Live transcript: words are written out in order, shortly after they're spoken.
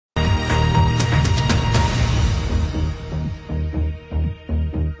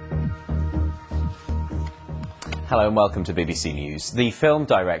Hello and welcome to BBC News. The film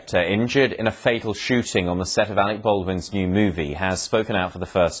director injured in a fatal shooting on the set of Alec Baldwin's new movie has spoken out for the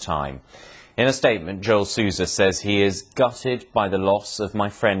first time. In a statement, Souza says he is gutted by the loss of my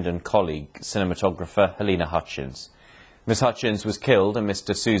friend and colleague, cinematographer Helena Hutchins. Ms Hutchins was killed and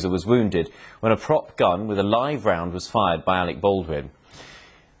Mr Souza was wounded when a prop gun with a live round was fired by Alec Baldwin.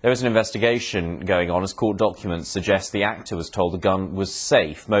 There is an investigation going on as court documents suggest the actor was told the gun was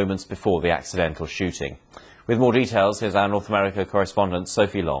safe moments before the accidental shooting. With more details, here's our North America correspondent,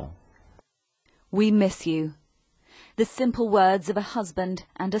 Sophie Long. We miss you. The simple words of a husband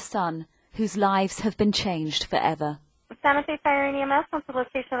and a son whose lives have been changed forever. Santa Fe Fire and EMS, what's the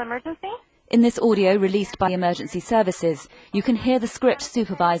location of the emergency? In this audio released by Emergency Services, you can hear the script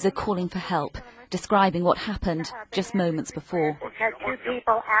supervisor calling for help, describing what happened just moments before. We've had 2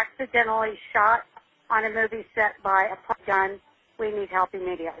 people accidentally shot on a movie set by a prop gun. We need help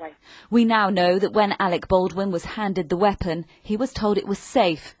immediately. We now know that when Alec Baldwin was handed the weapon, he was told it was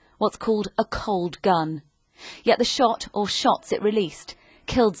safe, what's called a cold gun. Yet the shot, or shots it released,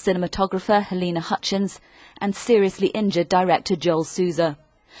 killed cinematographer Helena Hutchins and seriously injured director Souza.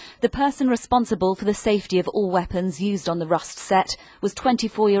 The person responsible for the safety of all weapons used on the Rust set was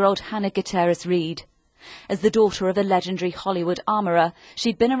 24-year-old Hannah Gutierrez-Reed. As the daughter of a legendary Hollywood armourer,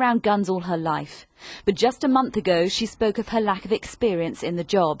 she'd been around guns all her life. But just a month ago, she spoke of her lack of experience in the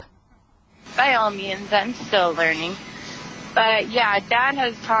job. By all means, I'm still learning. But yeah, Dad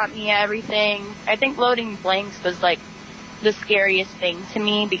has taught me everything. I think loading blanks was like the scariest thing to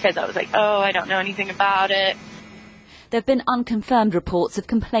me because I was like, oh, I don't know anything about it. There have been unconfirmed reports of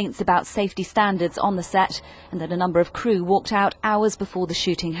complaints about safety standards on the set and that a number of crew walked out hours before the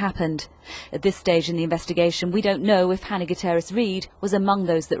shooting happened. At this stage in the investigation, we don't know if Hannah Gutierrez-Reed was among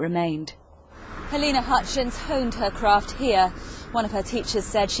those that remained. Helena Hutchins honed her craft here. One of her teachers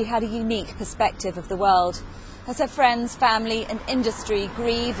said she had a unique perspective of the world. As her friends, family and industry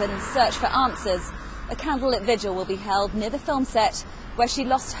grieve and search for answers, a candlelit vigil will be held near the film set where she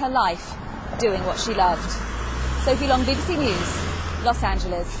lost her life doing what she loved. Sophie Long, BBC News, Los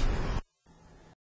Angeles.